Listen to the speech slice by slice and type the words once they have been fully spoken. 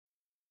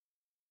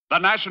The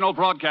National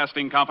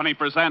Broadcasting Company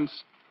presents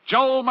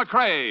Joel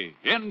McCrea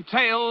in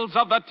Tales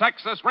of the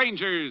Texas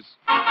Rangers.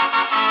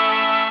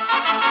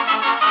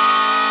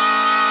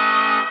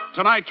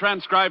 Tonight,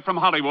 transcribed from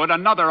Hollywood,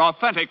 another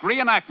authentic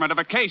reenactment of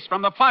a case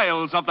from the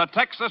files of the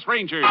Texas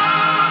Rangers.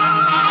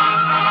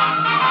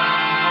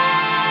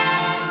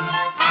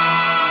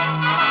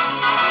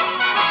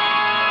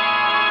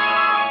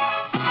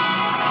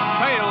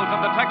 Tales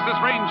of the Texas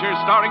Rangers,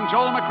 starring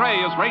Joel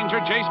McCrea as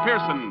Ranger Jace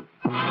Pearson.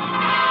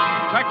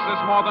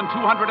 Texas, more than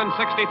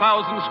 260,000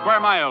 square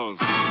miles,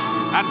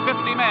 and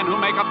 50 men who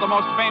make up the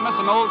most famous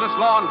and oldest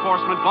law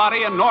enforcement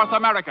body in North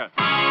America.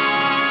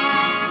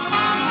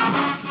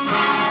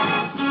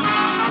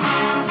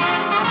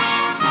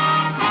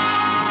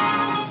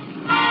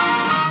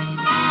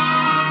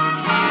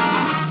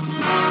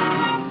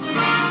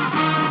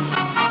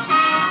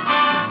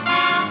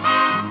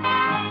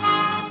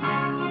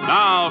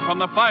 Now, from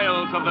the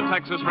files of the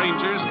Texas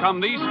Rangers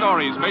come these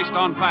stories based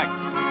on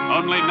fact.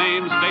 Only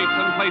names, dates,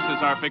 and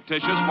places are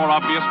fictitious for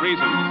obvious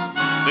reasons.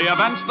 The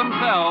events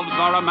themselves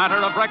are a matter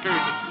of record.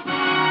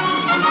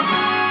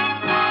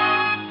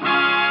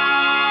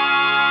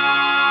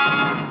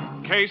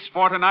 Case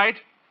for tonight,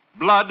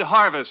 Blood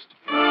Harvest.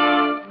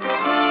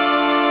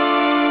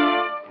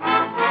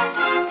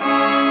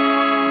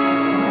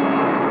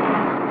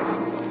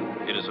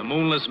 It is a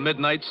moonless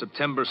midnight,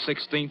 September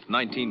 16th,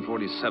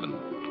 1947.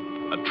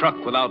 A truck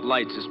without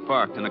lights is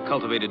parked in a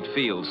cultivated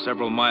field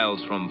several miles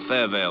from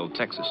Fairvale,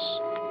 Texas.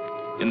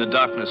 In the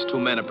darkness, two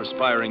men are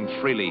perspiring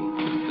freely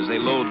as they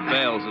load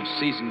bales of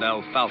seasoned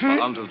alfalfa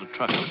onto the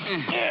truck.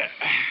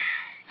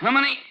 How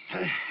many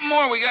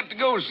more we got to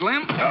go,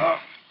 Slim?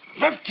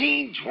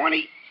 15,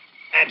 20.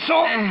 That's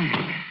all.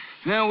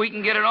 Well, we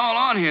can get it all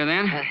on here,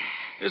 then.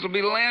 This'll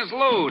be the last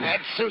load. That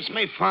suits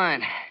me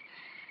fine.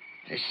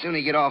 The sooner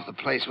you get off the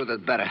place with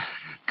it, better.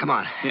 Come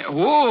on. Yeah,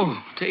 whoa.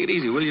 Take it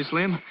easy, will you,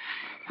 Slim?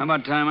 How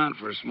about time out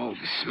for a smoke?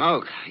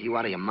 Smoke? You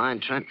out of your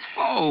mind, Trent?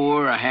 Oh,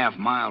 we're a half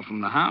mile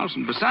from the house,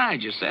 and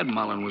besides, you said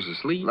Mullen was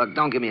asleep. Look,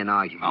 don't give me an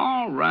argument.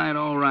 All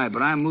right,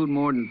 but I moved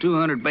more than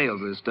 200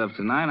 bales of this stuff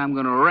tonight. I'm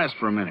going to rest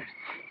for a minute.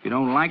 If you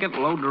don't like it,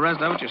 load the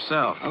rest of it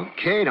yourself.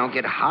 Okay, don't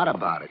get hot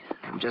about it.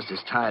 I'm just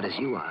as tired as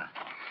you are.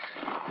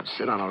 Now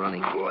sit on a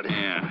running board.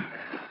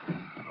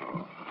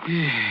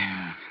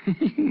 Yeah.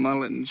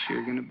 Mullen's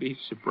sure going to be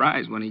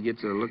surprised when he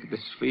gets a look at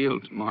this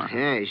field tomorrow.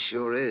 Yeah, he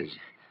sure is.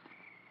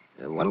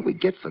 What'll we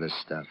get for this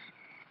stuff?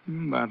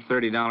 About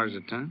 $30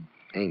 a ton.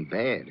 Ain't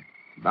bad.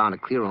 Bound to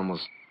clear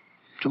almost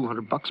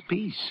 $200 a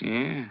piece.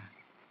 Yeah.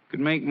 Could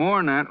make more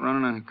than that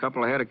running a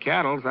couple of head of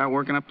cattle without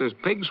working up this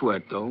pig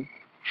sweat, though.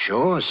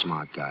 Sure,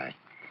 smart guy.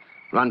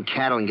 Run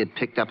cattle and get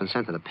picked up and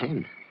sent to the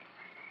pen.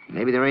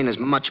 Maybe there ain't as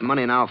much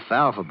money in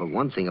alfalfa, but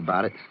one thing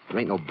about it, there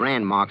ain't no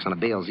brand marks on the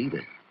bales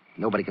either.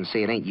 Nobody can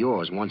say it ain't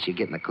yours once you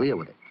get in the clear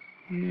with it.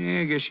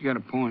 Yeah, I guess you got a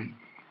point.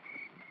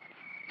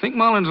 Think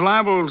Mullen's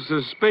liable to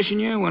suspicion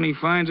you when he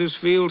finds his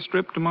field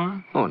stripped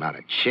tomorrow? Oh, not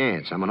a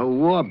chance. I'm an old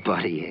war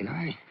buddy, ain't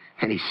I?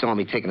 And he saw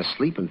me taking a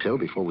sleeping pill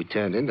before we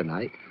turned in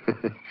tonight.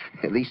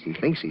 At least he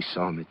thinks he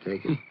saw me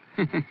take it.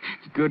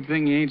 It's a good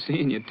thing he ain't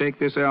seen you take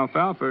this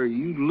alfalfa, or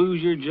you'd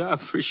lose your job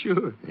for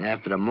sure.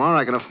 After tomorrow,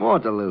 I can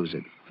afford to lose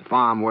it.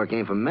 Farm work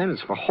ain't for men,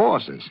 it's for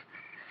horses.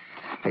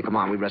 Hey, come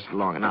on, we rested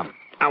long enough.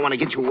 I want to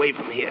get you away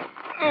from here.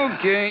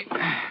 Okay.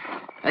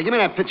 Hey, give me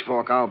that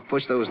pitchfork. I'll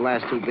push those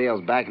last two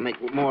bales back and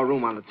make more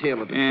room on the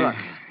tail of the truck.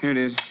 Here it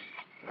is.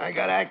 I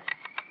got to act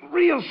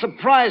real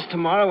surprised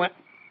tomorrow. What's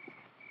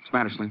the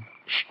matter, Slim?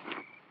 Shh.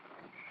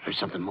 There's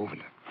something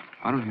moving.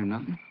 I don't hear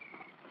nothing.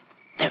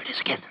 There it is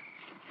again.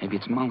 Maybe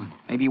it's Mullen.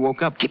 Maybe he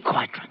woke up. Keep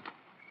quiet, Trent.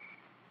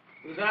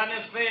 Who's out in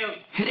this field?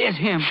 It is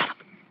him. Shut up.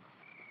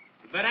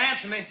 You better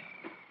answer me.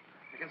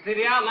 I can see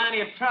the outline of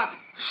your truck.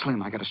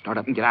 Slim, I got to start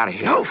up and get out of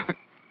here. No.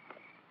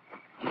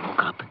 You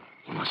woke up.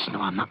 You must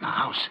know I'm not in the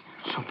house.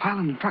 So pile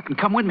in the truck and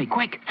come with me,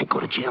 quick. Hey, go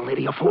to jail,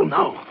 lady, you fool.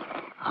 No.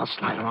 I'll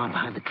slide around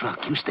behind the truck.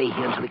 You stay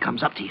here until he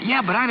comes up to you.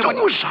 Yeah, but I don't...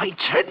 Do as I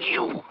tell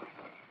you.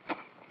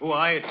 Who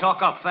are you?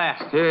 Talk up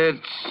fast.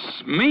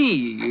 It's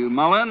me,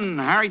 Mullen,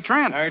 Harry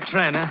Trent. Harry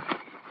Trent, huh?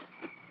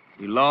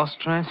 You lost,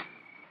 Trent?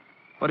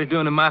 What are you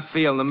doing in my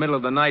field in the middle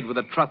of the night with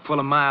a truck full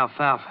of my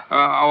alfalfa?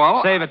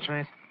 Well... Save it,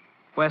 Trent.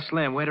 Where's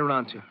Slim? Where'd he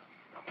run to?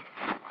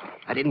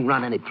 I didn't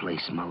run any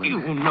place, Mullen. You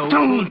know...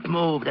 Don't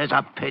move. There's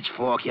a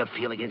pitchfork you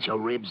feel against your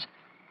ribs.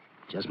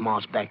 Just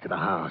march back to the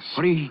house.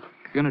 What are you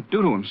going to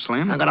do to him,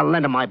 Slim? I'm going to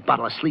lend him my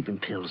bottle of sleeping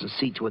pills and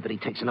see to it that he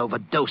takes an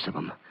overdose of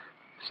them.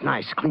 It's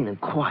nice, clean, and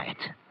quiet.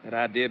 That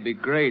idea'd be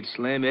great,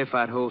 Slim, if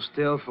I'd hold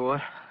still for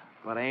it.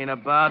 But I ain't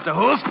about to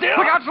hold still.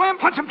 Look out, Slim.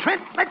 Punch him,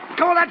 Trent. Let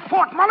go of that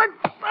fork, Mullen.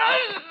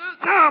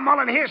 Now,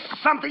 Mullen, here's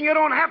something you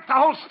don't have to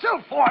hold still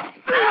for.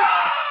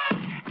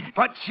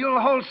 But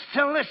you'll hold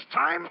still this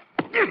time.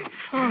 You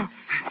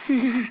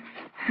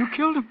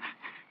killed him.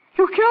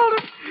 You killed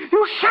him.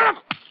 You shut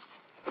up.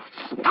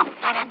 Stop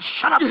that and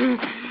shut up.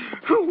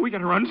 We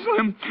gotta run,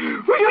 Slim.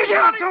 We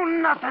can't do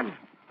nothing.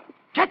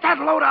 Get that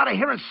load out of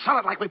here and sell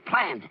it like we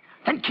planned.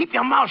 Then keep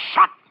your mouth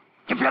shut.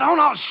 If you don't,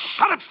 I'll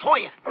shut it for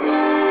you.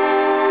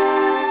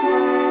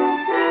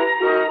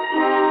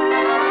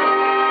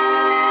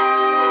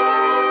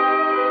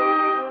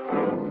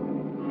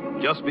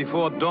 Just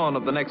before dawn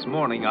of the next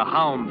morning, a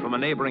hound from a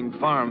neighboring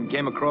farm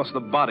came across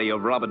the body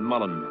of Robin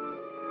Mullen.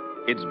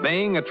 Its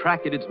baying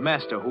attracted its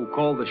master, who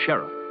called the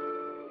sheriff.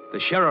 The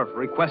sheriff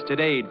requested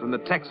aid from the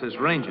Texas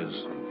Rangers.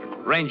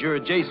 Ranger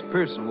Jace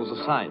Pearson was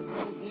assigned.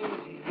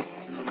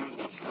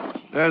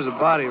 There's the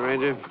body,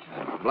 Ranger.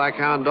 Black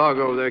hound dog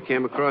over there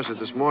came across it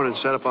this morning,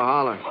 set up a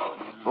holler.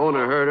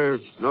 Owner heard her,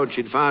 knowed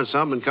she'd found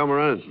something, and come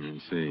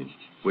running. I see.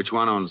 Which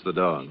one owns the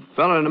dog?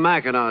 Fella in the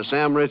Mackinac,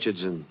 Sam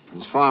Richardson.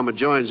 His farm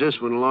adjoins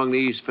this one along the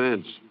east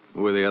fence.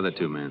 Who are the other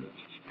two men?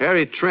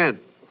 Harry Trent,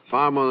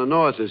 farm on the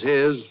north, is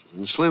his,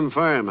 and Slim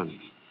Ferryman.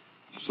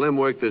 Slim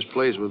worked this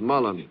place with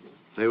Mullen.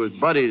 They was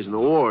buddies in the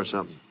war or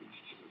something.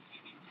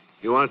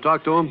 You want to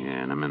talk to him?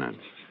 Yeah, in a minute.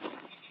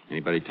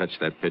 Anybody touch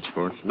that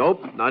pitchfork?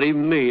 Nope, not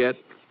even me yet.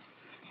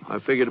 I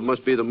figured it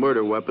must be the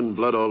murder weapon,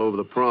 blood all over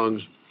the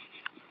prongs.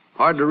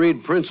 Hard to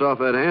read prints off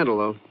that handle,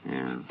 though.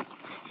 Yeah.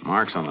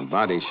 Marks on the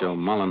body show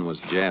Mullen was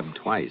jabbed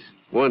twice.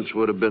 Once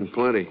would have been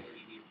plenty.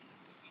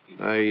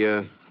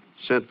 I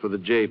sent for the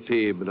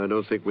JP, but I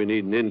don't think we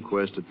need an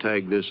inquest to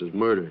tag this as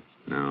murder.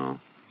 No.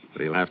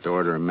 But he'll have to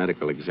order a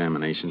medical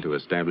examination to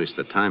establish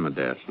the time of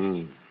death.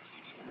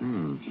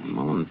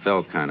 Mullen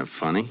felt kind of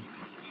funny.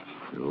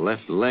 The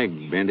left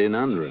leg bent in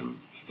under him.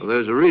 Well,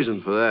 there's a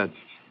reason for that.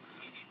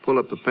 Pull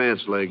up the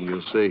pants leg and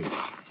you'll see.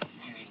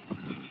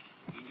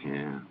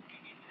 Yeah.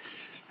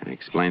 That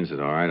explains it,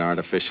 all right.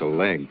 Artificial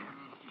leg.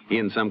 He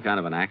in some kind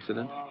of an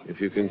accident?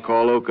 If you can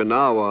call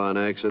Okinawa an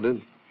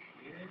accident.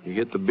 He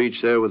hit the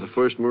beach there with the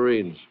 1st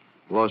Marines.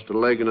 Lost a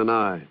leg and an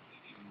eye.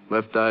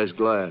 Left eye's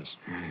glass.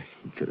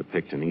 He could have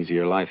picked an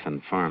easier life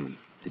than farming.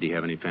 Did he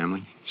have any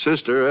family?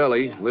 Sister,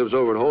 Ellie, lives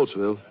over at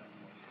Holtzville.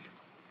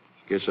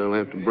 Guess I'll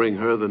have to bring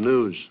her the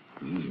news.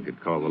 You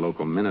could call the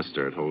local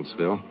minister at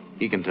Holtzville.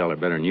 He can tell her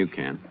better than you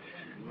can.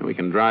 And we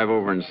can drive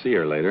over and see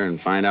her later and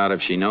find out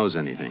if she knows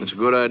anything. That's a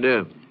good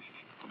idea.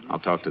 I'll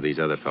talk to these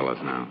other fellows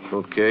now.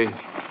 Okay.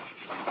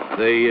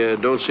 They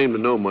don't seem to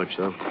know much,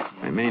 though.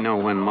 They may know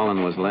when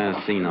Mullen was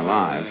last seen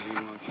alive.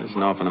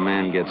 Isn't often a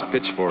man gets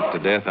pitchforked to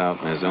death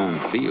out in his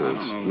own fields.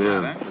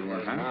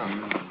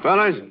 Yeah.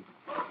 Fellas,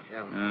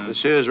 this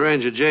here's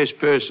Ranger Jace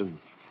Pearson.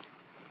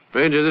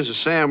 Ranger, this is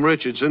Sam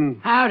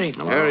Richardson. Howdy.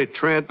 Hello. Harry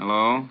Trent.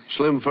 Hello.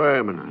 Slim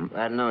Fireman.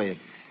 Glad to know you.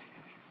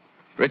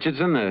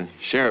 Richardson, the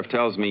sheriff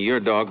tells me your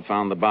dog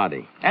found the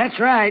body. That's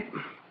right.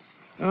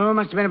 Oh,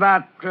 must have been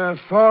about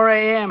 4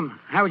 a.m.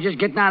 I was just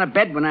getting out of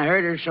bed when I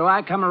heard her, so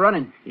I come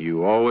a-running.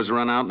 You always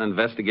run out and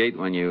investigate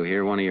when you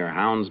hear one of your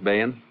hounds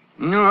baying?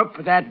 Nope,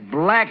 but that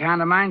black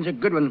hound of mine's a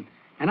good one.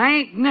 And I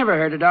ain't never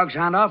heard a dog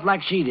sound off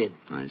like she did.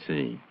 I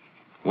see.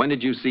 When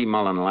did you see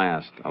Mullen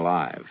last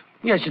alive?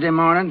 Yesterday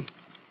morning.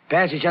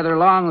 Passed each other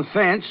along the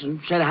fence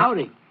and said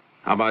howdy.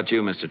 How about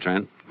you, Mr.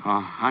 Trent?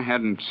 I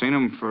hadn't seen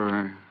him for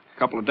a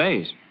couple of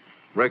days.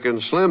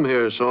 Reckon Slim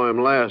here saw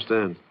him last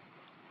then.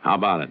 How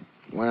about it?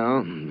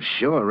 Well,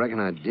 sure, reckon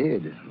I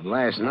did.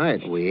 Last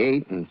night we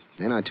ate, and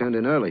then I turned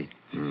in early.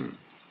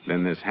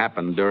 Then this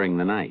happened during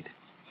the night.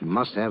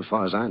 Must have, as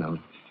far as I know.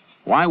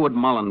 Why would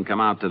Mullen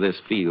come out to this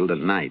field at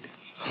night?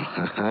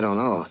 I don't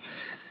know.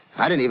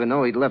 I didn't even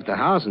know he'd left the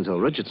house until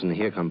Richardson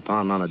here come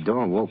pounding on the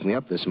door and woke me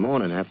up this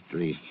morning after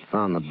he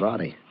found the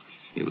body.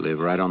 You live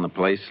right on the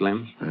place,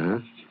 Slim? Huh?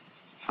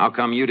 How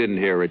come you didn't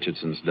hear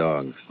Richardson's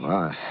dog? Well,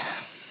 I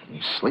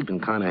was sleeping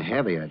kind of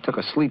heavy. I took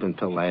a sleeping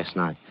pill last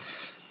night.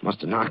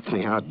 Must have knocked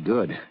me out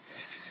good.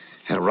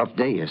 Had a rough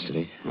day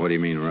yesterday. What do you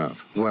mean rough?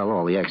 Well,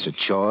 all the extra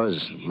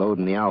chores,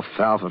 loading the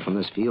alfalfa from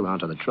this field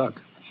onto the truck.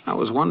 I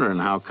was wondering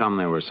how come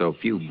there were so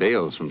few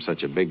bales from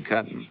such a big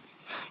cutting.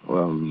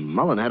 Well,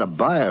 Mullen had a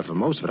buyer for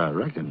most of it, I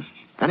reckon.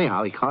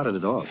 Anyhow, he carted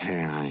it off.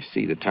 Yeah, I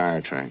see the tire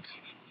tracks.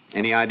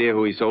 Any idea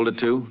who he sold it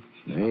to?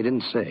 He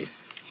didn't say.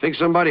 Think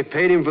somebody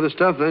paid him for the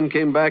stuff, then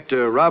came back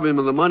to rob him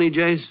of the money,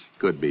 Jace?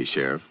 Could be,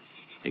 Sheriff.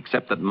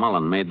 Except that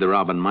Mullen made the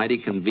robbing mighty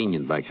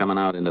convenient by coming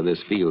out into this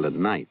field at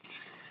night.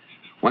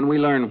 When we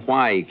learn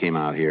why he came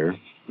out here,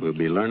 we'll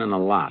be learning a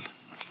lot.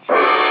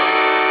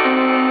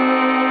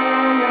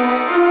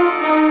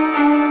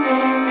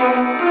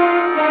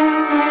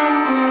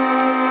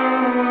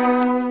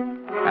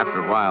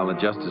 After a while, the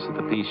justice of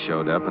the peace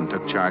showed up and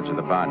took charge of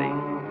the body.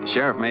 The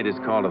sheriff made his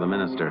call to the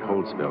minister at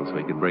Holtzville so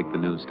he could break the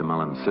news to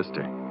Mullen's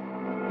sister.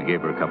 We gave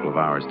her a couple of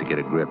hours to get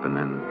a grip and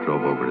then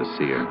drove over to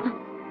see her.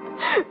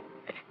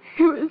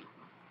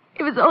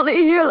 He was only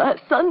here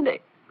last Sunday,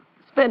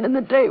 spending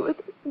the day with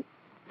us,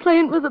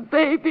 playing with a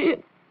baby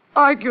and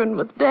arguing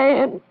with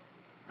Dan.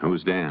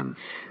 Who's Dan?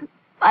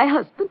 My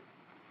husband.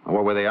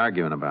 What were they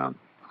arguing about?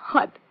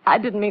 I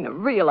didn't mean a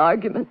real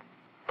argument.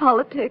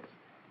 Politics,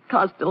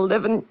 cost of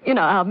living, you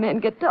know how men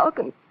get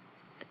talking.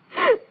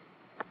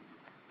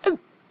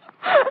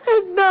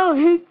 And now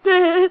he's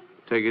dead.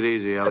 Take it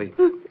easy, Ellie.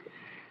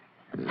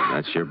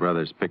 That's your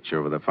brother's picture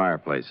over the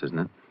fireplace, isn't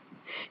it?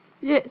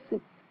 Yes,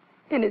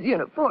 in his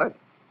uniform.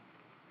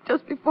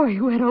 Just before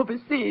he went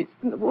overseas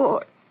in the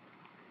war.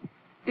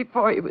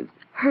 Before he was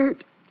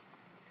hurt.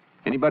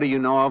 Anybody you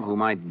know of who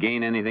might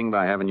gain anything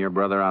by having your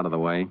brother out of the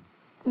way?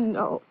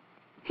 No,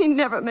 he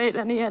never made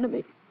any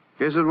enemies.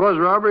 Guess it was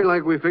robbery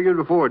like we figured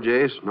before,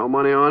 Jace. No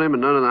money on him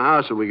and none in the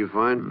house that we could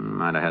find.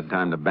 Might have had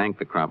time to bank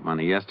the crop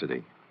money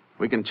yesterday.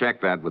 We can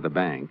check that with the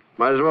bank.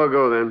 Might as well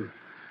go then.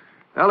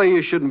 Ellie,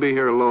 you shouldn't be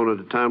here alone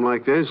at a time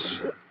like this.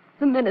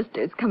 The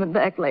minister's coming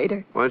back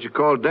later. Why don't you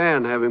call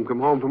Dan, have him come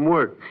home from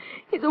work?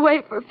 He's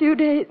away for a few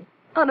days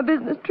on a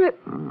business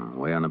trip. Oh,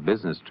 away on a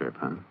business trip,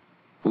 huh?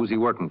 Who's he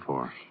working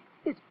for?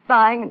 He's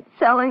buying and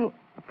selling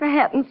for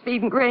Hatton's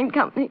Feed and Grain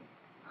Company.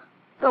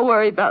 Don't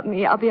worry about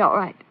me. I'll be all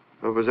right.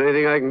 Well, if there's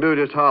anything I can do,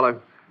 just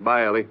holler.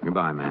 Bye, Ellie.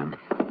 Goodbye, ma'am.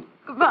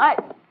 Goodbye.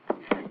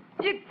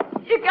 You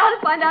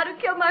gotta find out who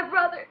killed my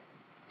brother.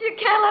 You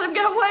can't let him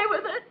get away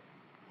with it.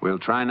 We'll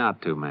try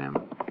not to, ma'am.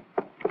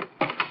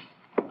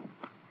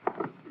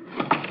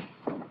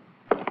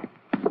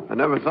 I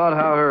never thought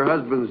how her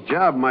husband's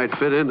job might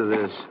fit into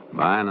this.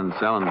 Buying and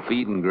selling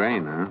feed and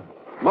grain, huh?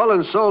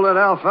 Mullins sold that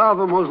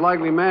alfalfa. Most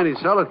likely man he'd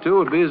sell it to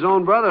would be his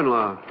own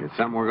brother-in-law. It's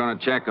something we're going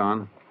to check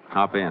on.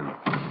 Hop in.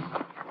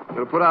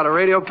 Gonna put out a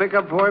radio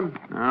pickup for him?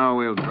 No,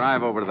 we'll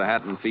drive over to the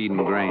Hatton Feed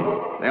and Grain.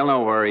 They'll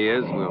know where he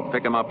is. We'll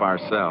pick him up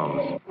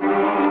ourselves.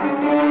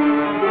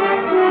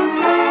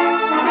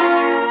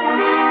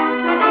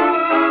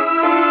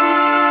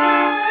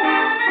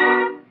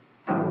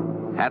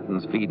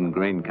 Hatton's Feed and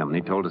Grain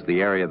Company told us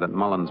the area that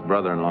Mullen's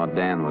brother-in-law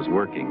Dan was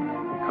working.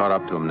 We caught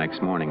up to him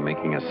next morning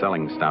making a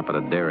selling stop at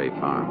a dairy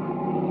farm.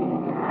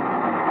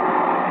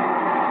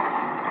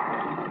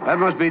 That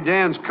must be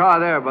Dan's car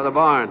there by the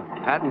barn.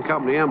 Hatton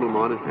Company emblem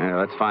on it. Yeah,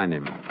 let's find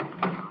him.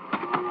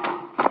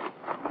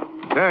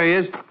 There he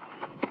is.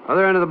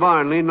 Other end of the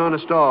barn, leaning on a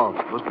stall.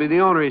 Must be the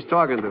owner he's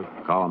talking to.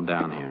 Call him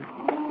down here.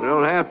 We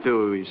don't have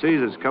to. He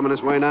sees us coming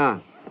this way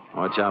now.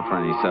 Watch out for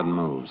any sudden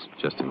moves,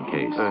 just in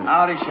case.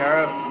 Howdy,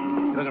 Sheriff.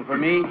 You looking for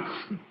me?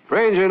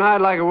 Ranger and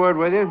I'd like a word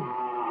with you.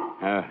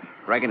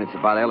 Reckon it's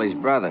about Ellie's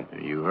brother.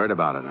 You heard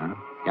about it, huh?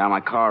 Yeah, on my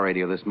car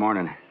radio this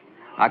morning.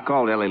 I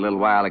called Ellie a little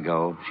while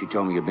ago. She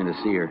told me you'd been to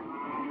see her.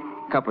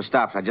 A couple of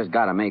stops I just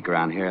got to make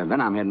around here, and then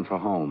I'm heading for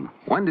home.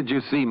 When did you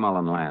see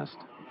Mullen last?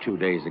 2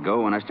 days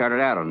ago when I started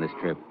out on this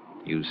trip.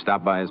 You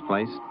stopped by his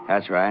place?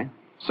 That's right.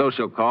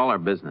 Social call or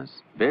business?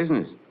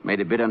 Business. Made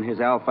a bid on his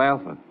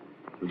alfalfa.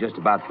 We're just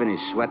about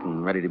finished sweating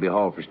and ready to be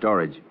hauled for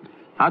storage.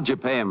 How'd you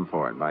pay him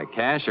for it? By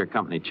cash or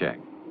company check?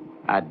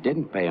 I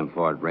didn't pay him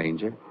for it,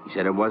 Ranger. He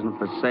said it wasn't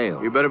for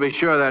sale. You better be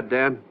sure of that,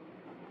 Dan.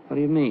 What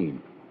do you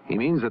mean? He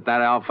means that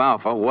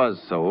alfalfa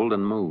was sold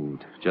and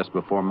moved just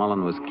before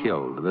Mullen was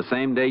killed, the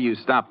same day you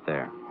stopped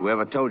there.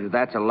 Whoever told you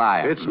that's a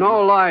liar. It's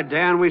no lie,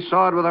 Dan. We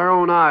saw it with our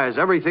own eyes.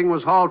 Everything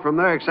was hauled from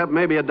there except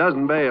maybe a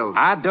dozen bales.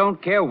 I don't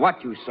care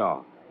what you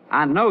saw.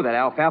 I know that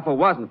alfalfa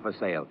wasn't for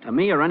sale, to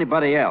me or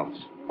anybody else.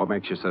 What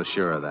makes you so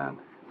sure of that?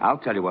 I'll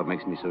tell you what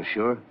makes me so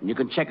sure, and you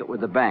can check it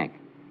with the bank.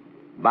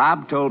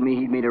 Bob told me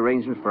he'd made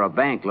arrangements for a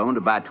bank loan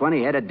to buy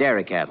 20 head of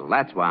dairy cattle.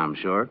 That's why I'm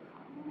sure.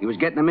 He was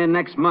getting them in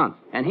next month,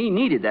 and he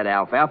needed that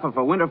alfalfa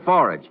for winter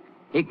forage.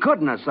 He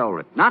couldn't have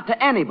sold it, not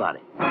to anybody.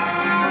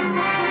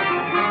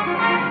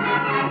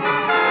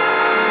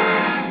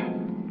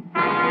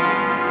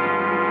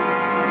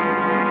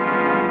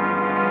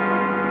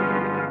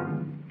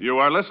 You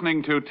are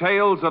listening to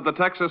Tales of the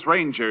Texas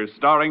Rangers,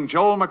 starring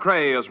Joel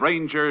McCrea as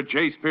Ranger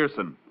Jace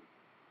Pearson.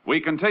 We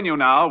continue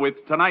now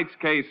with tonight's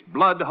case,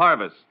 Blood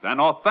Harvest,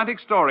 an authentic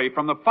story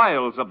from the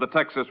files of the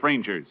Texas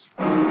Rangers.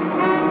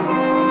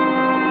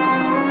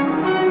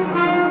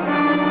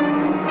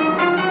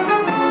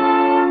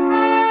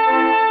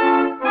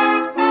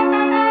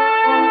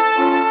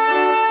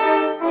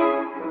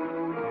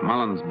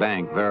 Mullen's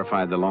bank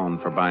verified the loan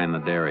for buying the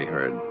dairy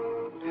herd.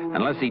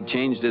 Unless he'd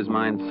changed his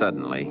mind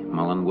suddenly,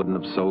 Mullen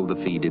wouldn't have sold the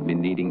feed he'd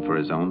been needing for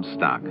his own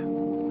stock.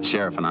 The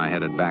sheriff and I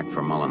headed back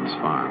for Mullen's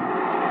farm.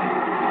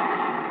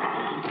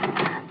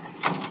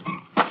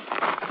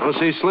 Don't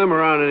see Slim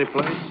around any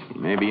place. He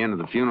may be into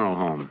the funeral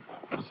home.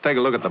 Let's take a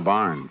look at the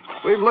barn.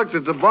 We've looked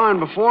at the barn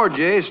before,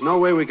 Jace. No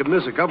way we could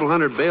miss a couple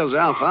hundred bales of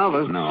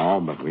alfalfa.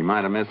 No, but we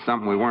might have missed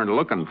something we weren't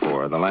looking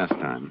for the last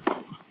time.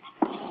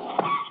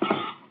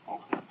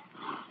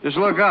 Just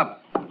look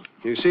up.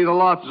 You see the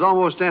loft is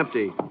almost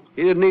empty.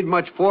 He didn't need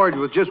much forage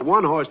with just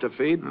one horse to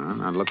feed. No, I'm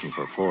not looking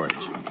for forage.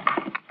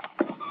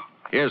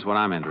 Here's what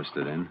I'm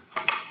interested in.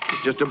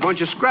 It's just a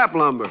bunch of scrap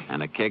lumber.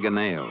 And a keg of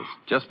nails.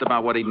 Just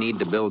about what he'd need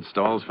to build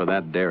stalls for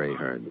that dairy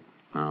herd.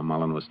 Now,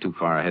 Mullen was too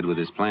far ahead with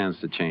his plans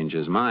to change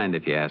his mind,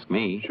 if you ask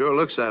me. Sure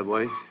looks that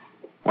way.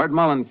 Where'd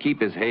Mullen keep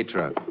his hay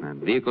truck? That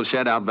vehicle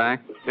shed out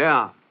back?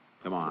 Yeah.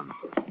 Come on.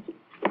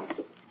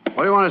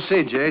 What do you want to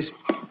see, Jace?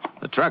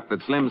 The truck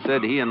that Slim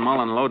said he and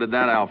Mullen loaded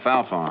that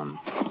alfalfa on.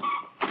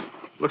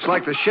 Looks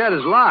like the shed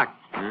is locked.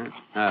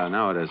 Oh,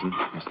 no, it isn't.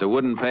 It's a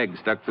wooden peg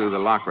stuck through the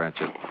lock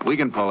ratchet. We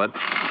can pull it.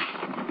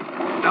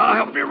 I'll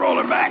help you roll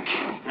it back.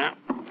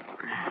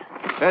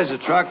 There's the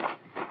truck.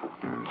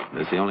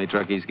 This the only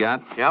truck he's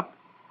got? Yep.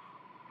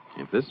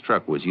 If this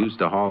truck was used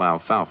to haul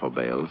alfalfa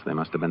bales, they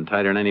must have been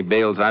tighter than any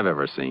bales I've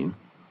ever seen.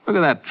 Look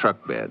at that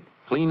truck bed.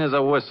 Clean as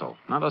a whistle.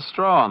 Not a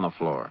straw on the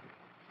floor.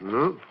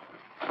 Mm-hmm.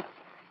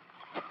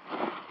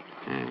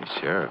 Hey,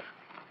 Sheriff.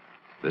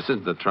 This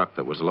is the truck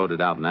that was loaded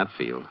out in that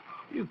field.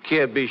 You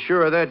can't be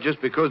sure of that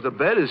just because the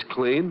bed is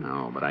clean.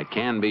 No, but I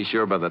can be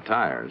sure by the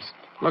tires.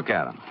 Look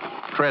at them.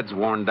 Tread's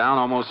worn down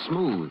almost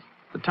smooth.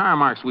 The tire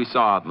marks we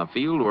saw out in the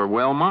field were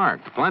well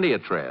marked. Plenty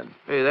of tread.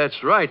 Hey,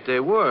 that's right, they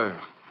were.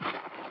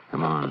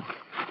 Come on.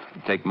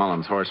 Take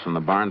Mullen's horse from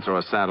the barn, throw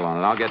a saddle on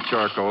it. I'll get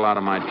charcoal out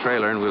of my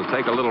trailer, and we'll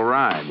take a little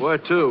ride. Where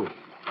to?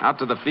 Out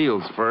to the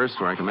fields first,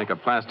 where I can make a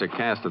plaster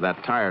cast of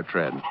that tire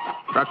tread.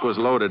 Truck was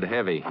loaded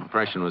heavy.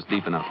 Impression was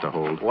deep enough to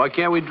hold. Why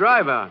can't we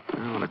drive out?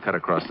 I want to cut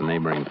across the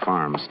neighboring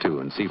farms, too,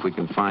 and see if we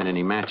can find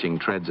any matching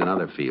treads in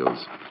other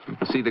fields. We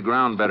can see the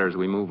ground better as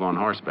we move on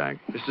horseback.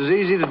 It's as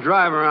easy to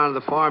drive around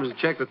the farms and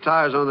check the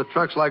tires on the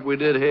trucks like we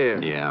did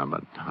here. Yeah,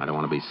 but I don't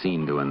want to be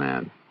seen doing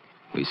that.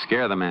 If we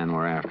scare the man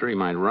we're after, he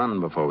might run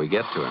before we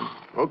get to him.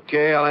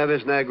 Okay, I'll have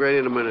this nag ready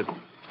in a minute.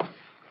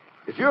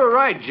 If you're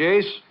right,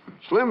 Jace,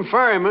 Slim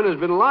Ferryman has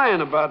been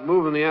lying about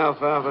moving the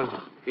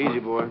alfalfa. Easy,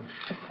 boy.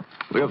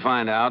 We'll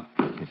find out.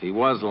 If he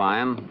was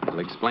lying, it'll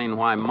explain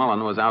why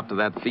Mullen was out to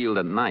that field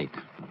at night.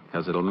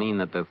 Because it'll mean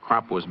that the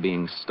crop was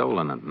being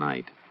stolen at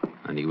night.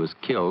 And he was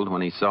killed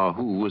when he saw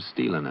who was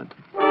stealing it.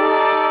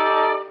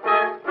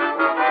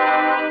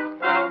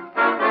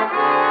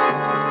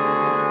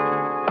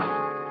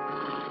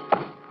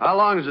 How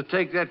long does it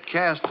take that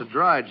cast to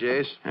dry,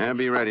 Jace? I'll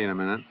be ready in a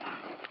minute.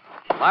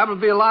 Liable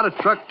to be a lot of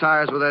truck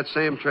tires with that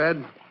same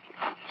tread.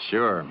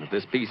 Sure, but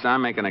this piece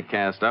I'm making a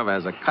cast of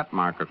has a cut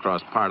mark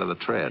across part of the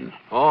tread.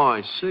 Oh,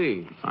 I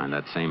see. Find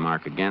that same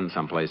mark again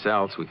someplace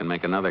else, we can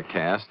make another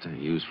cast to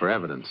use for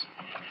evidence.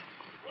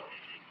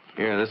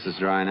 Here, this is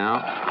dry now.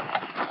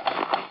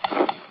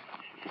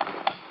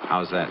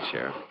 How's that,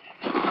 Sheriff?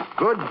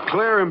 Good,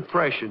 clear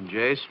impression,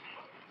 Jace.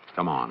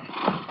 Come on.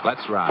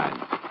 Let's ride.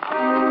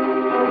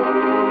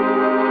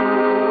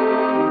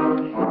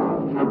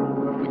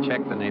 We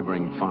checked the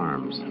neighboring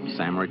farms.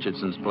 Sam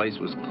Richardson's place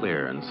was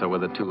clear, and so were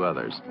the two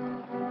others.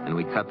 And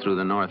we cut through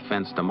the north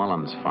fence to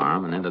Mullen's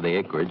farm and into the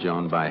acreage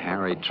owned by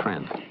Harry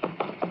Trent.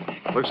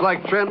 Looks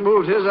like Trent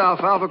moved his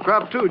alfalfa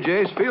crop, too,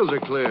 Jace. Fields are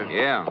clear.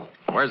 Yeah.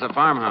 Where's the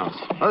farmhouse?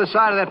 Other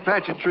side of that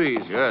patch of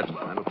trees. Good.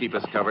 That'll keep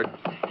us covered.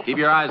 Keep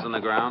your eyes on the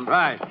ground.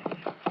 Right.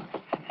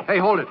 Hey,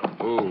 hold it.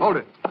 Ooh. Hold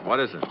it. What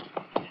is it?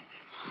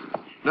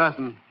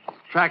 Nothing.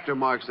 Tractor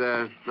marks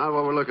there. Not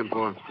what we're looking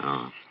for.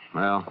 Oh.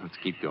 Well, let's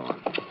keep going.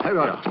 Hey,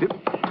 right.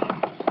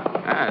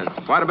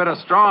 There's quite a bit of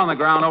straw on the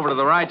ground over to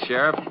the right,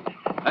 Sheriff.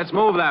 Let's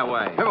move that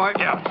way. Hey, boy.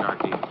 Yeah,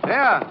 Sharky.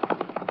 Yeah.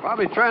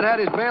 Probably Trent had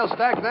his bale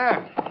stacked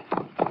there.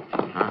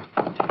 Huh?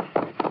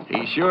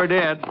 He sure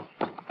did.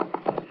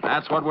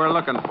 That's what we're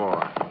looking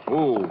for.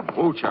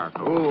 Ooh,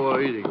 charcoal. Oh,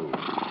 easy.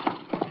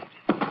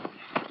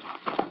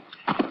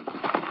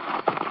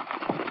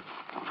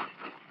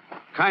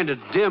 Kind of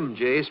dim,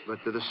 Jace, but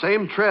they're the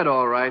same tread,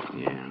 all right.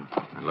 Yeah,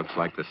 it looks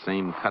like the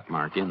same cut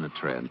mark in the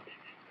tread.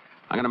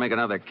 I'm going to make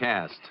another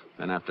cast.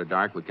 Then after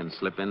dark, we can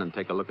slip in and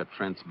take a look at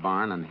Trent's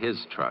barn and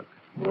his truck.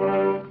 We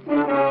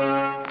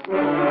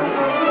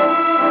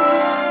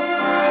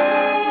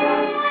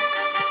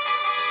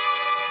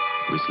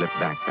slipped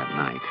back that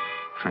night.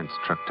 Trent's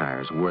truck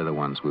tires were the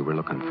ones we were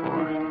looking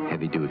for,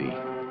 heavy duty.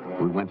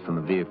 We went from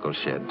the vehicle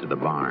shed to the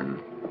barn.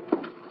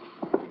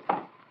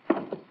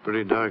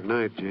 Pretty dark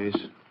night,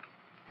 Jace.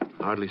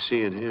 Hardly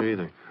see in here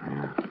either.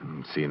 Yeah, I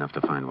don't see enough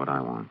to find what I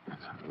want.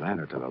 There's a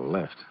ladder to the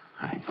left.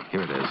 Right,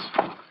 here it is.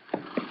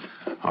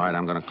 All right,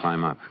 I'm going to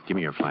climb up. Give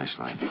me your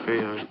flashlight.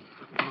 Hey,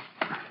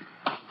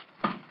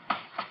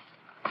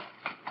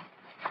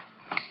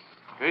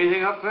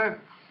 anything up there?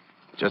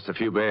 Just a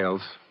few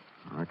bales.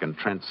 I reckon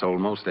Trent sold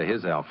most of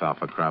his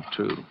alfalfa crop,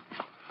 too.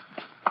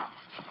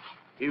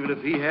 Even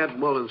if he had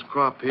Mullen's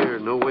crop here,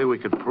 no way we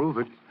could prove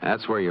it.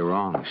 That's where you're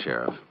wrong,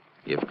 Sheriff.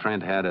 If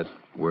Trent had it,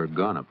 we're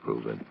gonna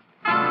prove it.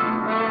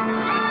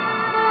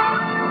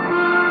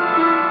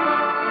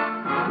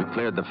 We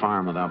cleared the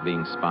farm without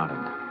being spotted.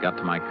 Got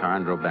to my car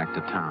and drove back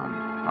to town.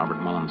 Robert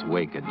Mullen's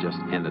wake had just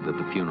ended at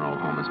the funeral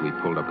home as we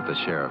pulled up at the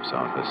sheriff's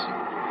office.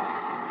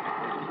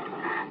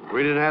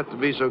 We didn't have to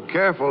be so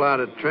careful out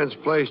at Trent's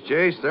place,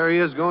 Jace. There he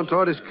is going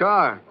toward his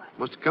car.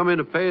 Must have come in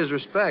to pay his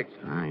respect.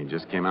 He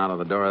just came out of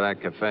the door of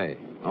that cafe.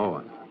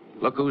 Oh,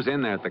 look who's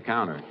in there at the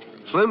counter.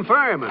 Slim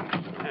Ferryman.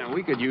 Yeah,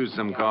 we could use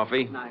some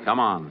coffee. Come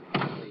on.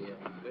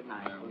 Good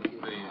night.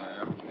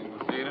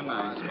 See you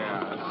tonight.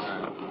 Yeah, that's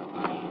right.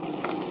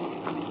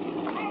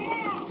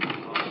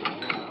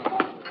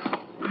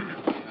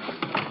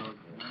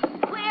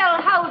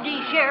 Well,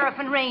 howdy, Sheriff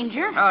and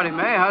Ranger. Howdy,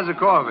 May. How's the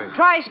coffee?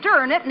 Try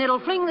stirring it, and it'll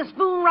fling the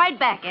spoon right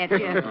back at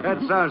you.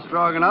 That sounds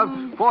strong enough.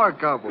 Pour a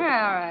couple. All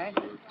right.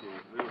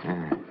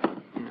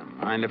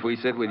 Mind if we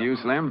sit with you,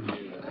 Slim?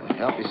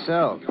 Help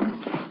yourself.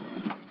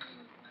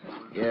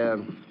 Yeah,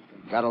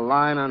 got a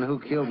line on who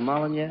killed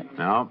Mullen yet?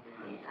 No.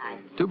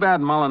 Too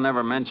bad Mullen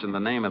never mentioned the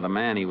name of the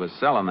man he was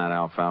selling that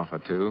alfalfa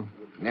to.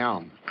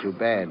 No, too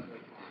bad.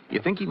 You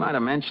think he might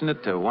have mentioned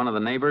it to one of the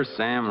neighbors,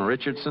 Sam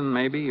Richardson,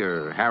 maybe,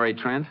 or Harry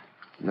Trent?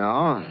 No,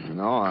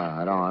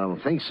 I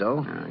don't think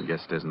so. I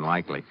guess it isn't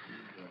likely.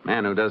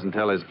 Man who doesn't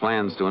tell his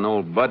plans to an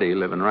old buddy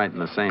living right in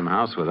the same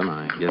house with him,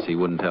 I guess he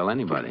wouldn't tell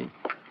anybody.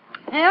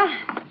 Well,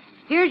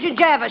 Here's your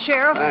Java,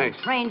 Sheriff. Thanks.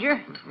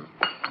 Ranger.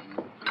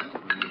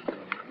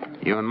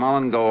 You and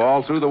Mullen go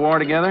all through the war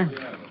together?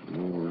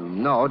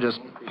 No,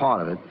 just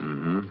part of it.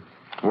 Mm-hmm.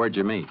 Where'd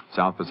you meet?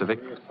 South Pacific?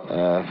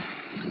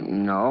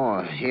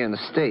 No, here in the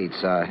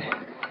States.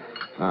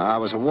 I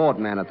was a ward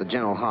man at the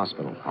General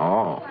Hospital.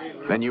 Oh.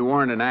 Then you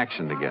weren't in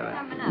action together.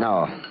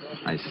 No.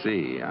 I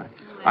see.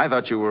 I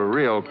thought you were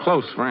real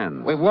close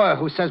friends. We were.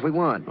 Who says we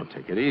weren't? Well,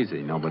 take it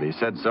easy. Nobody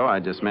said so. I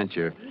just meant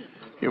you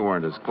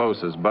weren't as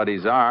close as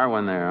buddies are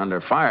when they're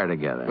under fire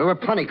together. We were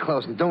plenty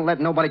close, and don't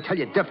let nobody tell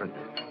you different.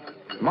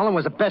 Mullen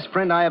was the best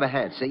friend I ever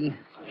had, see?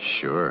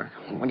 Sure.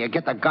 When you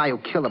get the guy who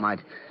killed him,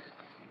 I'd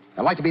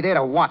like to be there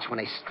to watch when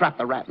they strap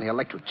the rat in the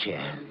electric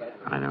chair.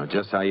 I know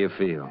just how you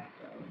feel.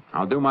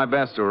 I'll do my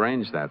best to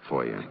arrange that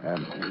for you.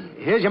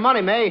 Here's your money,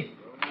 May.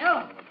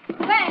 Oh,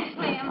 thanks,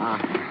 Slim.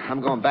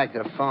 I'm going back to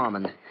the farm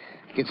and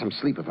get some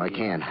sleep if I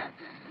can.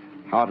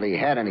 Hardly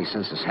had any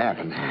since this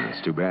happened.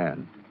 It's too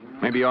bad.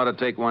 Maybe you ought to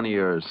take one of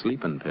your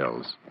sleeping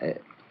pills.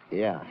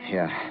 Yeah.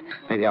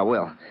 Maybe I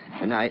will.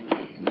 Good night.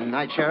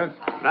 Night, Sheriff.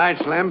 Night,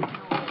 Slim.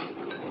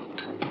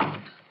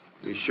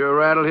 You sure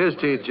rattled his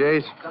teeth,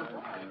 Jace.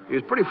 He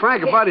was pretty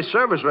frank about his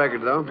service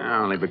record, though.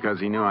 Only because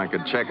he knew I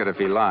could check it if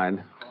he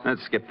lied.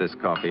 Let's skip this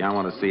coffee. I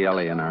want to see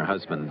Ellie and her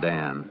husband,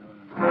 Dan.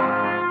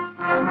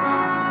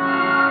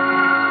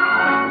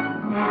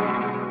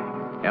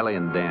 Ellie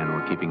and Dan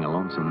were keeping a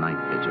lonesome night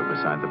vigil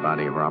beside the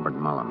body of Robert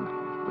Mullen.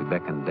 We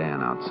beckoned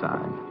Dan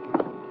outside.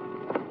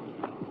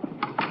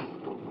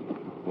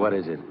 What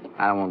is it?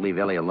 I don't want to leave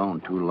Ellie alone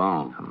too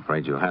long. I'm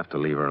afraid you'll have to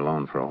leave her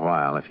alone for a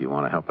while if you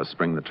want to help us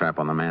spring the trap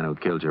on the man who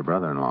killed your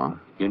brother-in-law.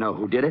 You know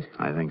who did it?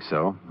 I think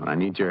so, but I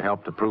need your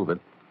help to prove it.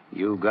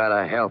 You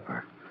gotta help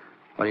her.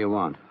 What do you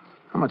want?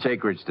 How much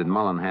acreage did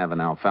Mullen have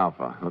in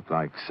alfalfa? Looked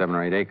like 7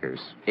 or 8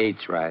 acres.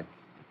 8's right.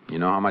 You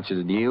know how much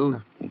it'd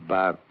yield?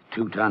 About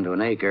 2 ton to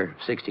an acre,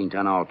 16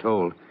 ton all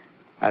told.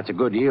 That's a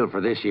good yield for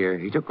this year.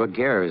 He took good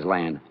care of his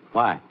land.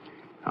 Why?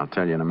 I'll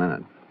tell you in a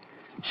minute.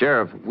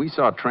 Sheriff, we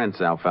saw Trent's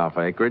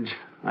alfalfa acreage.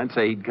 I'd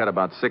say he'd cut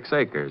about 6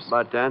 acres.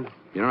 About that?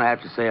 You don't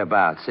have to say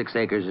about. 6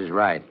 acres is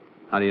right.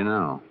 How do you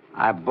know?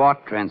 I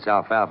bought Trent's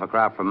alfalfa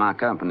crop from my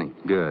company.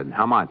 Good.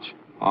 How much?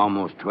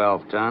 Almost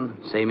 12 ton.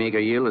 Same acre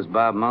yield as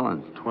Bob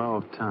Mullen's.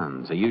 12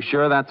 tons. Are you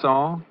sure that's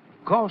all?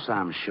 Of course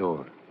I'm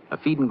sure. The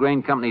feed and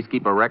grain companies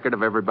keep a record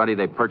of everybody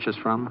they purchase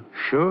from?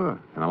 Sure.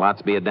 Can the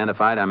lots be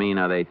identified? I mean,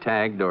 are they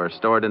tagged or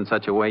stored in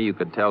such a way you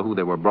could tell who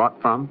they were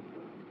brought from?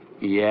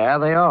 Yeah,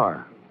 they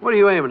are. What are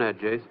you aiming at,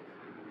 Jace?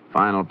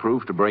 Final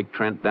proof to break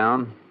Trent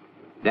down?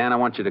 Dan, I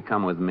want you to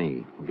come with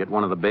me. We'll get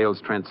one of the bales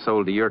Trent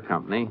sold to your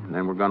company, and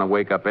then we're going to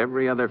wake up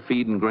every other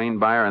feed and grain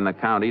buyer in the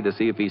county to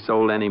see if he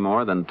sold any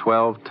more than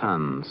 12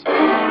 tons. We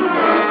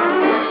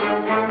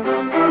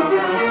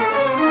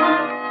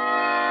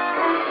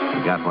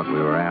got what we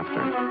were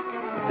after.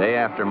 The day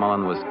after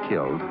Mullen was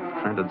killed,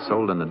 Trent had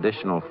sold an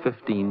additional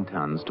 15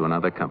 tons to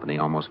another company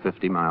almost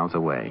 50 miles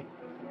away.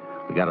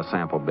 We got a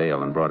sample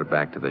bale and brought it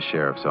back to the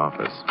sheriff's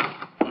office.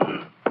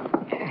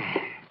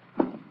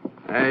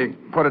 Hey,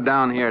 put it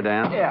down here,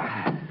 Dan.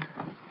 Yeah.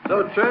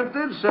 So Trent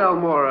did sell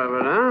more of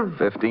it, huh?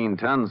 15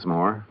 tons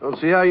more. Don't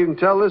see how you can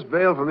tell this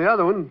bale from the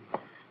other one.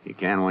 You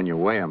can when you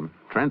weigh them.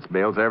 Trent's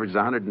bales averaged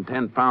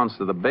 110 pounds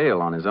to the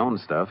bale on his own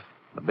stuff.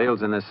 The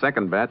bales in this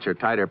second batch are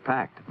tighter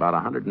packed, about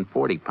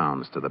 140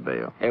 pounds to the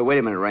bale. Hey, wait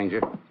a minute,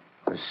 Ranger.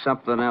 There's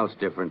something else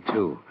different,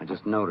 too. I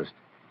just noticed.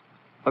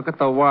 Look at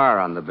the wire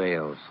on the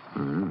bales.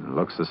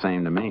 Looks the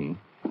same to me.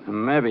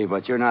 Maybe,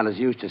 but you're not as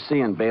used to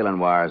seeing baling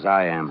wire as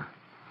I am.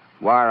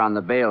 Wire on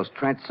the bales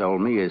Trent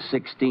sold me is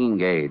 16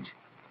 gauge.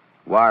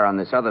 Wire on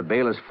this other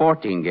bale is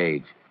 14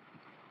 gauge.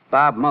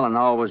 Bob Mullen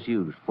always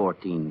used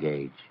 14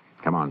 gauge.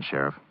 Come on,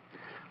 Sheriff.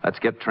 Let's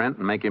get Trent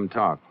and make him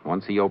talk.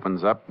 Once he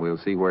opens up, we'll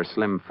see where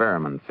Slim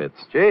Ferriman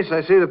fits. Jace,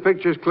 I see the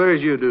picture as clear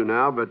as you do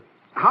now, but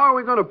how are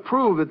we going to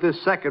prove that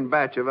this second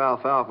batch of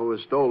alfalfa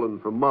was stolen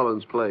from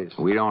Mullen's place?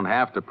 We don't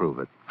have to prove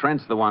it.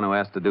 Trent's the one who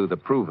has to do the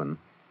proving.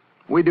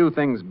 We do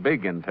things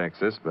big in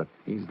Texas, but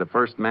he's the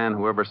first man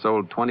who ever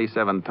sold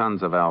 27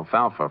 tons of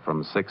alfalfa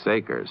from 6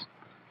 acres.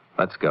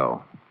 Let's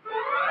go.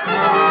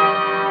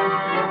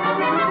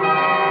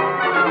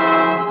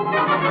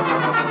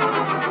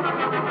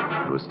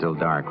 It was still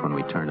dark when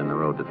we turned in the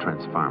road to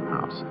Trent's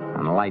farmhouse,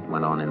 and the light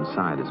went on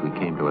inside as we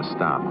came to a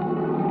stop.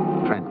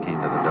 Trent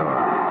came to the door.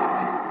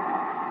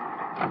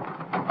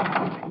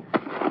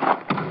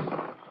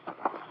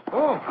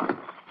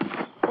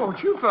 Oh,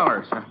 it's you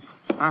fellers.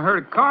 I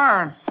heard a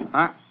car.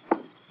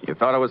 You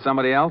thought it was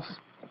somebody else?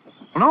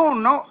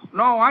 No,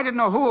 I didn't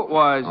know who it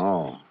was.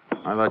 Oh,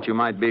 I thought you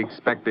might be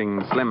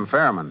expecting Slim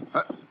Ferriman.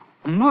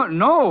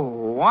 No,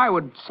 why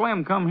would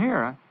Slim come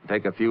here?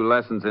 Take a few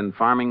lessons in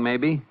farming,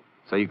 maybe?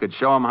 So you could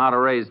show him how to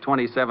raise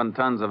 27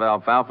 tons of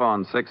alfalfa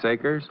on 6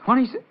 acres?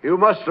 26? You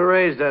must have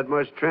raised that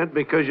much, Trent,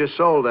 because you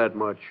sold that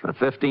much. But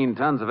 15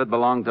 tons of it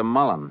belonged to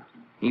Mullen.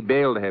 He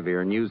baled heavier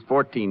and used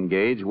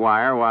 14-gauge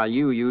wire while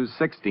you used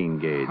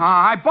 16-gauge.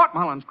 I bought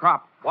Mullen's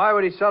crop. Why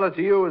would he sell it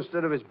to you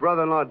instead of his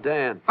brother-in-law,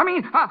 Dan? I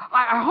mean,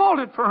 I hauled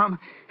it for him.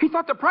 He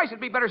thought the price would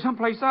be better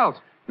someplace else.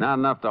 Not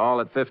enough to haul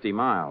it 50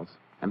 miles.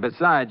 And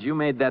besides, you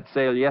made that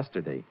sale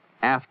yesterday,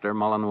 after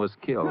Mullen was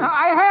killed.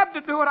 I had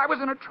to do it. I was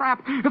in a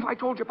trap. If I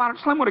told you about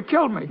it, Slim would have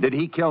killed me. Did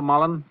he kill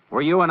Mullen?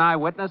 Were you an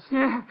eyewitness?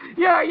 Yeah.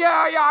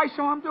 I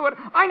saw him do it.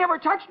 I never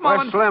touched Mullen.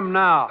 Where's Slim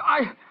now?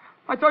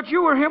 I thought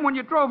you were him when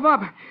you drove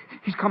up.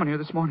 He's coming here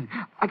this morning.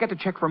 I got to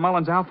check for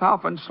Mullen's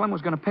alfalfa, and Slim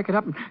was going to pick it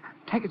up and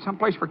take it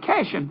someplace for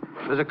cashing.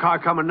 There's a car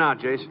coming now,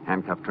 Jace.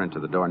 Handcuff Trent to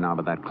the doorknob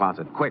of that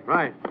closet. Quick.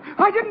 Right.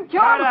 I didn't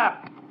kill him. Shut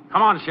up.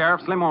 Come on,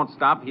 Sheriff. Slim won't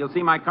stop. He'll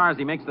see my car as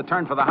he makes the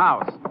turn for the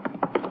house.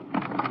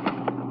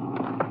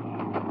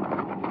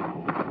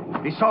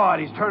 He saw it.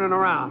 He's turning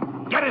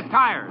around. Get his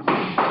tires.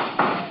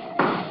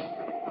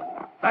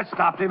 That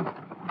stopped him.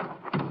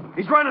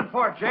 He's running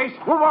for it, Jace.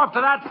 Move off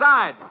to that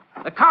side.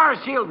 The car is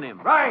shielding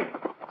him. Right.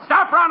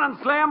 Stop running,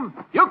 Slim.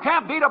 You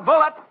can't beat a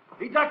bullet.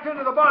 He ducked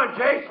into the barn,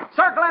 Jace.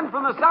 Circle in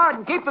from the side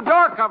and keep the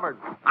door covered.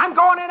 I'm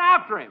going in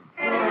after him.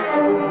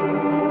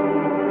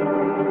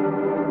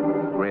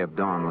 The gray of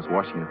dawn was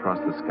washing across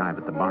the sky,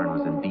 but the barn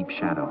was in deep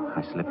shadow.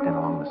 I slipped in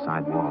along the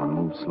side wall and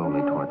moved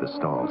slowly toward the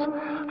stalls.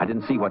 I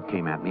didn't see what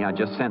came at me. I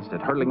just sensed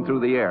it hurtling through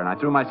the air, and I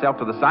threw myself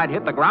to the side,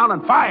 hit the ground,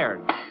 and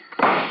fired.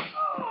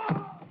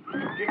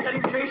 Did you get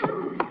him,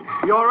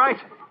 Jace? You all right?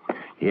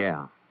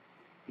 Yeah.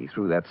 He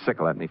threw that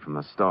sickle at me from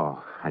the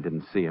stall. I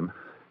didn't see him.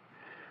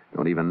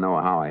 Don't even know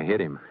how I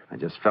hit him. I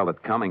just felt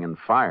it coming and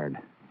fired.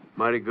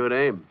 Mighty good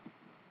aim.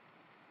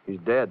 He's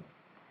dead.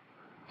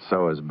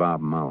 So is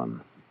Bob Mullen.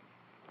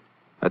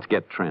 Let's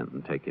get Trent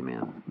and take him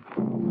in.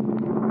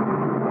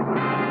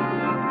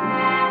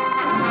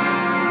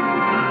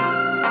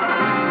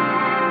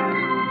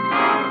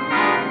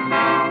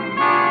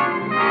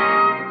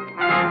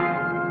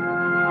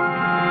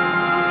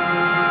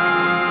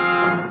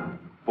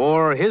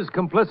 For his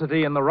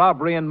complicity in the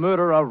robbery and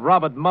murder of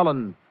Robert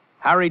Mullen,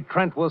 Harry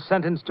Trent was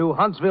sentenced to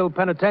Huntsville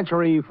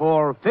Penitentiary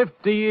for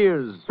 50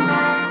 years.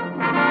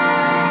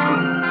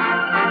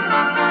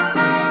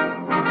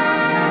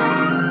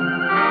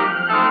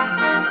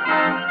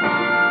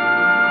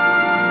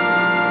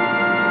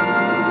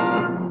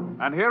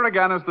 And here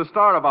again is the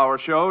star of our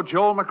show,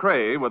 Joel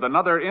McCrea, with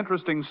another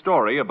interesting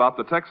story about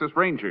the Texas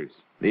Rangers.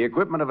 The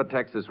equipment of a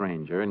Texas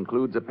Ranger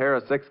includes a pair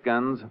of 6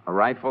 guns, a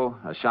rifle,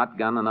 a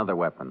shotgun, and other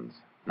weapons.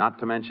 Not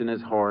to mention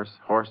his horse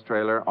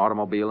trailer,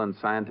 automobile, and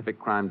scientific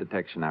crime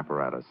detection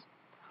apparatus.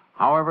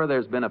 However,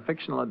 there's been a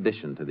fictional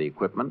addition to the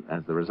equipment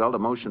as the result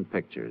of motion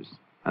pictures,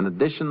 an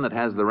addition that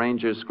has the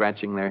Rangers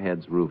scratching their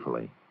heads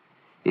ruefully.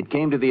 It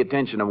came to the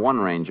attention of one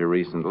Ranger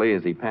recently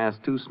as he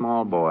passed 2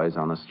 small boys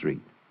on the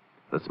street.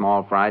 The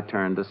small fry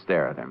turned to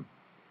stare at him.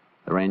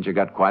 The Ranger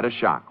got quite a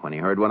shock when he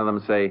heard one of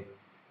them say,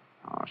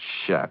 "Oh,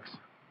 shucks,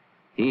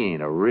 he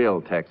ain't a real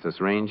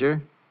Texas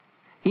Ranger.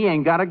 He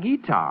ain't got a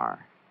guitar."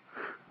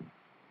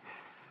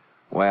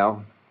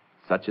 Well,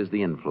 such is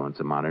the influence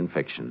of modern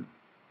fiction.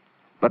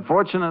 But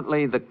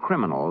fortunately, the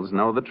criminals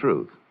know the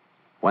truth.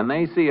 When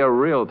they see a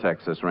real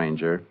Texas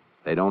Ranger,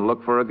 they don't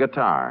look for a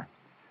guitar.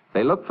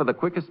 They look for the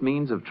quickest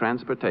means of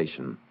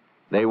transportation.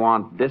 They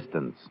want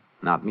distance,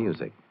 not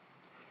music.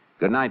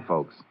 Good night,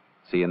 folks.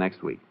 See you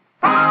next week.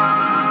 Next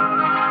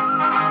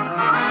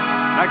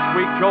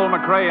week, Joel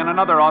McCrea in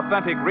another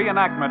authentic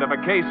reenactment of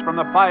a case from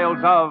the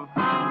files of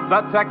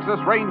the Texas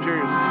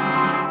Rangers.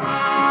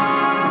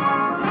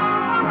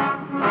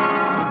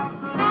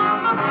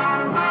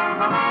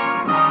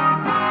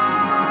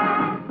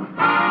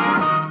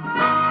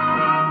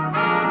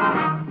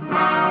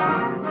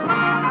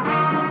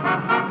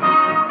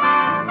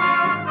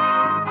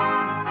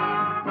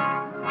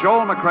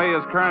 Joel McCrea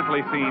is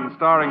currently seen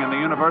starring in the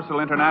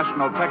Universal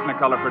International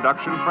Technicolor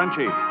production,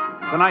 Frenchie.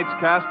 Tonight's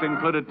cast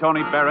included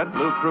Tony Barrett,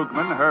 Lou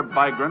Krugman, Herb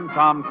Bygren,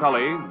 Tom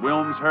Tully,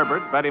 Wilms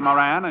Herbert, Betty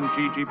Moran, and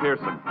Gigi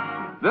Pearson.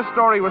 This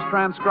story was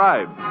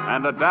transcribed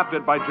and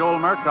adapted by Joel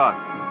Murcott,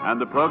 and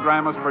the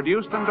program was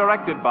produced and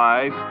directed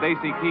by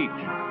Stacy Keach.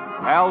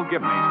 Hal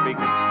Gibney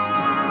speaking.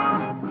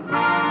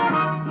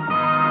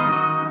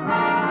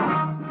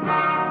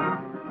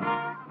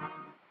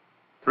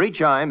 3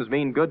 chimes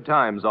mean good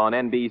times on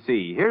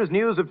NBC. Here's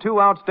news of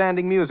 2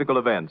 outstanding musical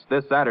events.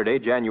 This Saturday,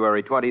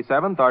 January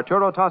 27th,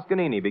 Arturo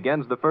Toscanini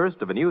begins the first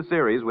of a new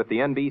series with the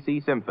NBC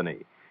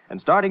Symphony.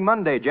 And starting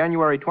Monday,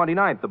 January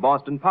 29th, the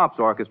Boston Pops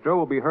Orchestra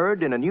will be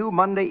heard in a new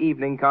Monday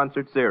evening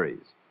concert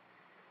series.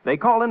 They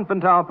call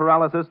infantile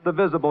paralysis the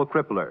visible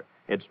crippler.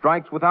 It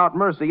strikes without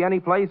mercy any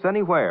place,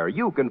 anywhere.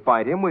 You can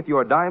fight him with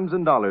your dimes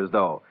and dollars,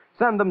 though.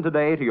 Send them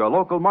today to your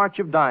local March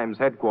of Dimes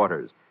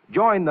headquarters.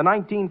 Join the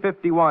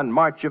 1951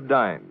 March of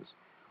Dimes.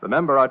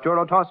 Remember,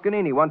 Arturo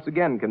Toscanini once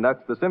again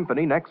conducts the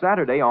symphony next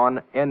Saturday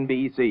on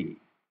NBC.